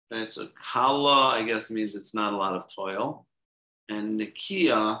 Okay, so Kala, I guess, means it's not a lot of toil. And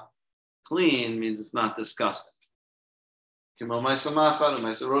Nikia, clean, means it's not disgusting. Kimo Maisamachar and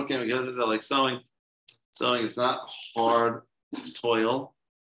Maisarokim, they're like sewing. Sewing is not hard toil,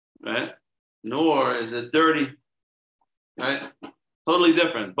 right? Nor is it dirty, right? Totally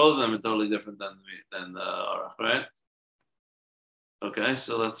different. Both of them are totally different than the Aruch, right? Okay,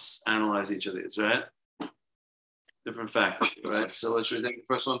 so let's analyze each of these, right? Different factors, right? So what should we take the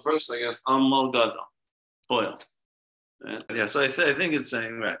first one first? I guess Amal Gadol, toil. Right? Yeah, so I think it's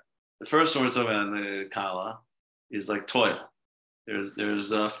saying, right, the first one we're talking about in the Kala is like toil.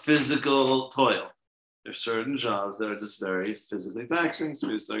 There's physical toil. There's certain jobs that are just very physically taxing. So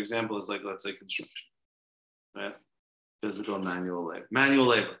an example is like, let's say construction, right? Physical manual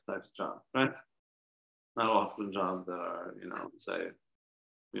labor type of job, right? Not often jobs that are, say,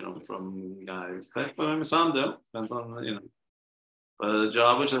 from guys, but I mean, some do, depends on, but a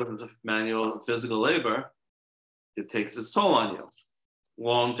job which is manual physical labor, it takes its toll on you.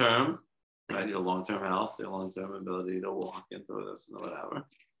 Long term, right? Your long-term health, your long-term ability to walk into this and whatever.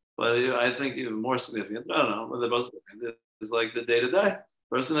 But I think even more significant, I don't know, but they're both is like the day-to-day.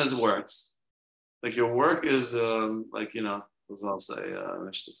 Person has works. Like your work is as I'll say,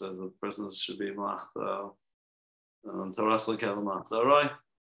 Mishnah says the person should be malach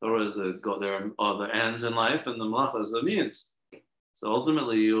Torah is there are other ends in life, and the malacha is the means. So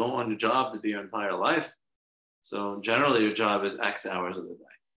ultimately, you don't want your job to be your entire life. So generally, your job is X hours of the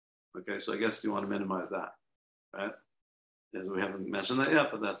day. Okay, so I guess you want to minimize that, right? As we haven't mentioned that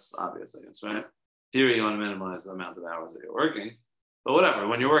yet, but that's obvious, I guess, right? In theory, you want to minimize the amount of hours that you're working, but whatever.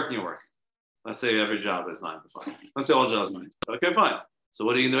 When you're working, you're working. Let's say every job is 9 to 5. Let's say all jobs 9 to 5. Okay, fine. So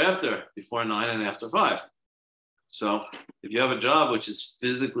what are you going to do after? Before 9 and after 5. So if you have a job which is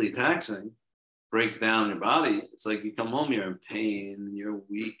physically taxing, breaks down your body, it's like you come home, you're in pain, and you're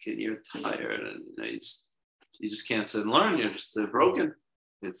weak, and you're tired, and you just can't sit and learn. You're just broken.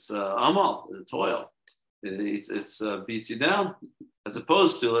 It's amal, toil. It beats you down, as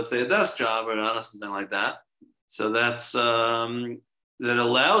opposed to, let's say, a desk job or something like that. So that's that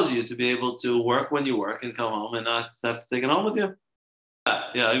allows you to be able to work when you work and come home and not have to take it home with you.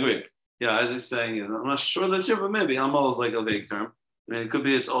 Yeah, I agree. Yeah, as he's saying, I'm not sure that's true, but maybe amal is like a vague term. I mean, it could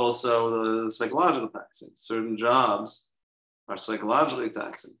be it's also the psychological taxing. Certain jobs are psychologically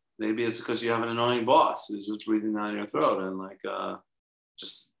taxing. Maybe it's because you have an annoying boss who's just breathing down your throat and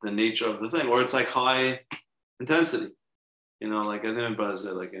just the nature of the thing, or it's like high intensity. Like I think brothers say,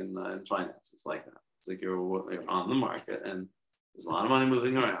 like in finance, it's like that. It's like you're on the market and there's a lot of money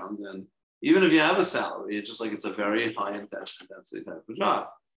moving around, and even if you have a salary, it's just like it's a very high intensity type of job,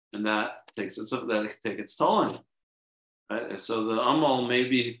 and that can take its toll on you. Right? So the amal may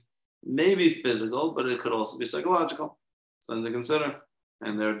be physical, but it could also be psychological. Something to consider.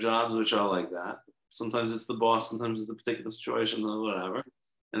 And there are jobs which are like that. Sometimes it's the boss, sometimes it's the particular situation or whatever.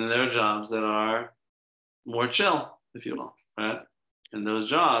 And then there are jobs that are more chill, if you will, right? And those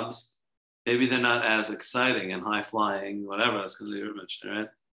jobs, maybe they're not as exciting and high flying, whatever. That's because you were mentioning, right?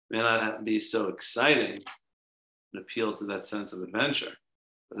 May not be so exciting and appeal to that sense of adventure.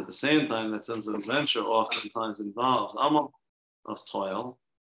 But at the same time, that sense of adventure oftentimes involves amal, of toil,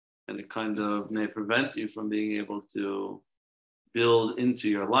 and it kind of may prevent you from being able to build into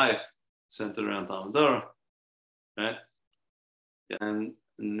your life centered around Talmud Torah, right? And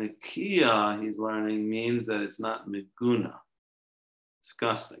Nikia, he's learning, means that it's not meguna,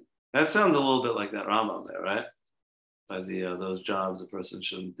 disgusting. That sounds a little bit like that Rambam there, right? By those jobs a person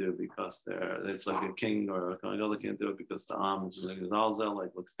shouldn't do because it's like a king or a kohen can't do it because the Am is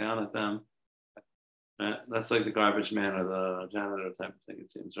like looks down at them. Right? That's like the garbage man or the janitor type of thing,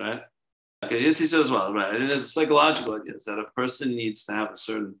 it seems, right? Okay, yes, he says, well, right. And there's a psychological idea that a person needs to have a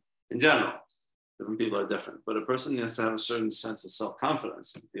certain, in general, different people are different, but a person needs to have a certain sense of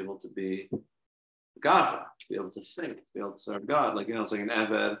self-confidence and be able to be God, to be able to think, to be able to serve God. Like, it's like an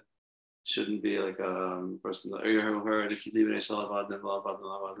Eved shouldn't be like a person that you heard, like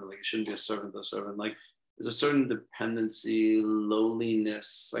you shouldn't be a servant or servant. Like, there's a certain dependency, lowliness,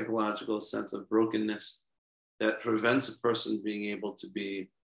 psychological sense of brokenness that prevents a person being able to be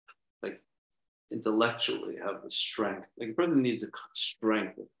like intellectually have the strength. Like a person needs a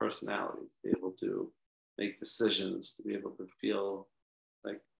strength of personality to be able to make decisions, to be able to feel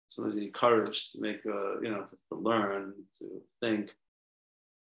like sometimes you need courage to make to learn, to think.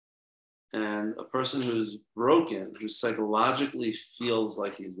 And a person who's broken, who psychologically feels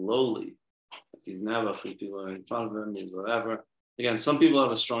like he's lowly, like he's never free, people are in front of him, he's whatever. Again, some people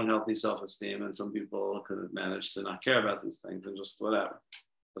have a strong, healthy self-esteem, and some people could manage to not care about these things and just whatever.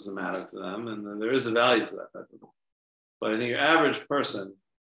 Doesn't matter to them, and there is a value to that type of thing. But I think your average person,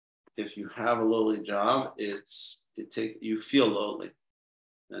 if you have a lowly job, you feel lowly,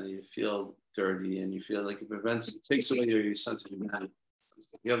 and you feel dirty, and you feel like it takes away your sense of humanity.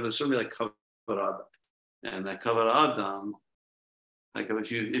 You have this sort of like kavod adam, and that kavod adam, like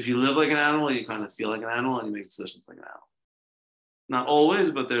if you live like an animal, you kind of feel like an animal, and you make decisions like an animal. Not always,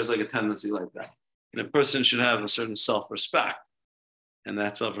 but there's like a tendency like that. And a person should have a certain self-respect. And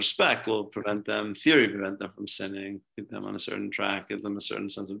that self-respect will prevent them from sinning, keep them on a certain track, give them a certain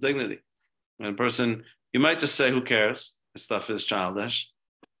sense of dignity. And a person, you might just say, who cares? This stuff is childish,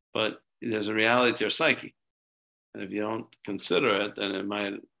 but there's a reality to your psyche. And if you don't consider it, then it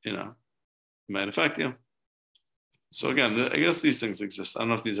might affect you. So again, I guess these things exist. I don't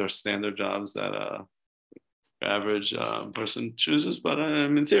know if these are standard jobs that average person chooses, but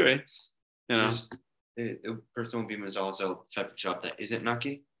in theory, the person will be also the type of job that isn't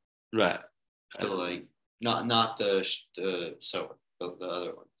naki, right? So like not the sewer, the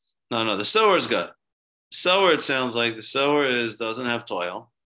other ones. No, the sewer is good. Sewer, it sounds like the sewer doesn't have toil,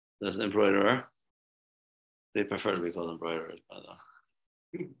 doesn't embroiderer. They prefer to be called embroiderers, by the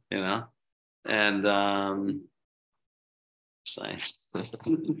way. And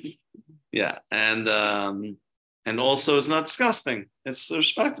yeah, and also it's not disgusting. It's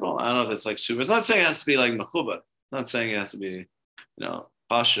respectable. I don't know if it's like super. It's not saying it has to be like mechubat. It's not saying it has to be,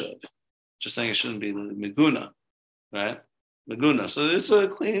 pashuv. Just saying it shouldn't be meguna, right? Meguna. So it's a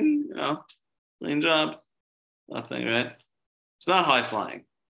clean job. Nothing, right? It's not high flying.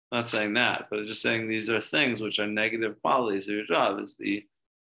 I'm not saying that, but it's just saying these are things which are negative qualities of your job. Is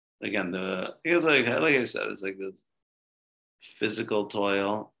I guess like I said, it's like the physical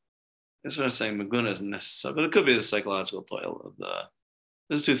toil. That's what I'm saying. Maguna isn't necessary, but it could be the psychological toil of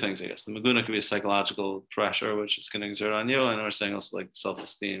there's two things, I guess. The Maguna could be a psychological pressure, which it's going to exert on you. And we're saying also like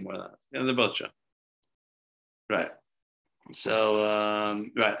self-esteem or that. Yeah, they're both true. Right. So,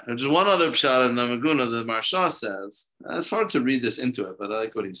 right. There's one other pshat in the Maguna that Marsha says. It's hard to read this into it, but I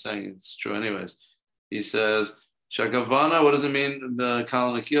like what he's saying. It's true anyways. He says, Shagavana, what does it mean? The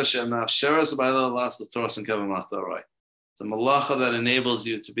Kalanakia Shemaf Sheras Baila Las Toras and Kevin Machtarai. The malacha that enables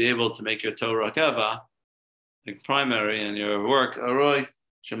you to be able to make your Torah keva, like primary in your work, aroi,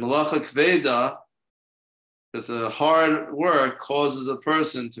 shemalacha kveda, because a hard work causes a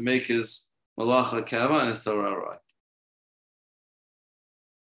person to make his malacha keva and his Torah aroi.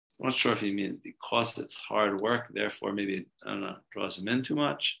 So I'm not sure if you mean because it's hard work, therefore maybe, draws him in too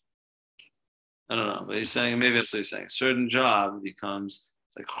much. I don't know, but he's saying, maybe that's what he's saying. Certain job becomes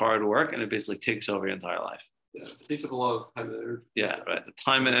like hard work and it basically takes over your entire life. Yeah, it takes up a lot of time and energy. Yeah, right. The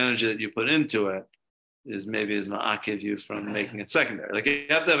time and energy that you put into it is ma'akiv you from making it secondary. Like you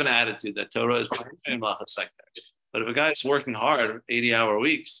have to have an attitude that Torah is secondary. But if a guy's working hard, 80-hour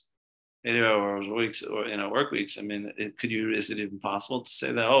weeks, or work weeks, I mean, is it even possible to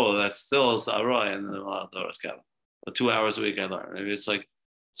say that? Oh, that's still Torah and then Torah's kavod. But 2 hours a week I learn. Maybe it's like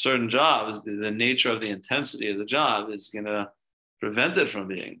certain jobs, the nature of the intensity of the job is going to prevent it from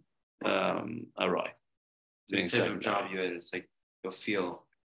being a roy. The type of job you had, it's like you'll feel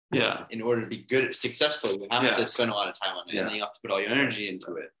Yeah. In order to be good, successful, you have to spend a lot of time on it, and then you have to put all your energy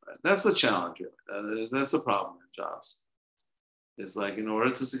into it. That's the challenge, really. That's the problem in jobs. It's like in order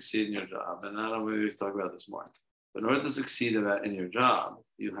to succeed in your job, and I don't know, maybe we've talked about this more, but in order to succeed in your job,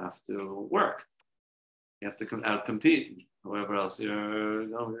 you have to work. You have to outcompete whoever else you're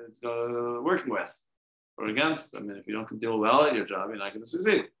working with or against. I mean, if you don't do well at your job, you're not going to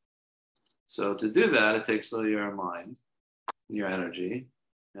succeed. So to do that, it takes your mind, your energy,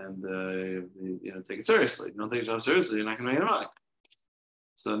 and take it seriously. If you don't take your job seriously, you're not going to make any money.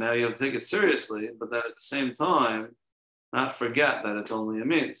 So now you have to take it seriously, but then at the same time, not forget that it's only a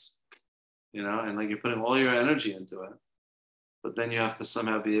means, and like you're putting all your energy into it, but then you have to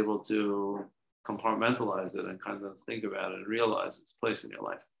somehow be able to compartmentalize it and kind of think about it and realize its place in your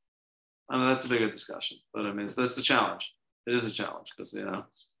life. I know that's a bigger discussion, but I mean, that's a challenge. It is a challenge because,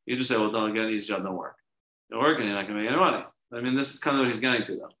 you just say, well, don't get an easy job, don't work. Don't work and you're not going to make any money. I mean, this is kind of what he's getting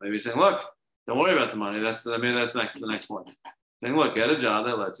to, though. Maybe he's saying, look, don't worry about the money. That's the next point. Saying, look, get a job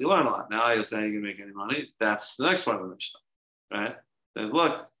that lets you learn a lot. Now you're saying you can make any money. That's the next part of the mission, right? Says,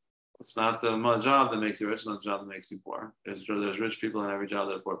 look, it's not the job that makes you rich, not the job that makes you poor. There's rich people in every job,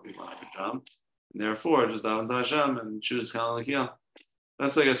 there are poor people in every job. And therefore, just daven to Hashem and choose Kal Nakia.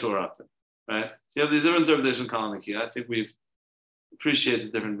 That's, I guess, what we're up to, right? So you have the different interpretation of Kal Nakia. I think we've appreciated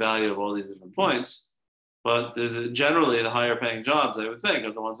the different value of all these different points, but there's generally the higher paying jobs, I would think,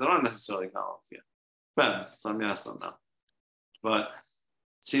 are the ones that aren't necessarily Kal Nakia. Depends. Some yes, some no. But it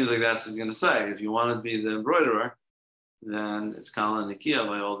seems like that's what he's going to say. If you want to be the embroiderer, then it's Kal Nakia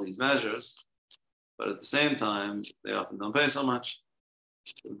by all these measures. But at the same time, they often don't pay so much.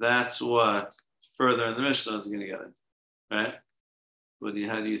 That's what further in the Mishnah is going to get into, right?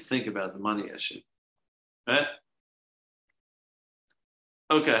 How do you think about the money issue, right?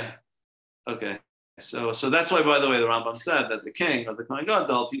 Okay. So that's why, by the way, the Rambam said that the king of the Kohen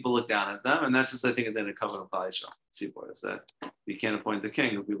Gadol, people look down at them, and that's just, I think, a cover of Klal Yisrael. Seaport is that you can't appoint the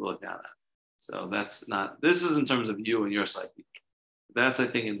king who people look down at. So that's not. This is in terms of you and your psyche. That's, I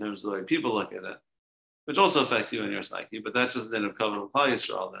think, in terms of the way people look at it, which also affects you and your psyche. But that's just a cover of Klal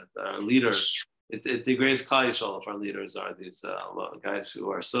Yisrael that our leaders. It degrades Klal Yisrael if our leaders are these guys who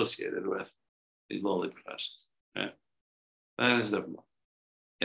are associated with these lowly professions. Right? That is different.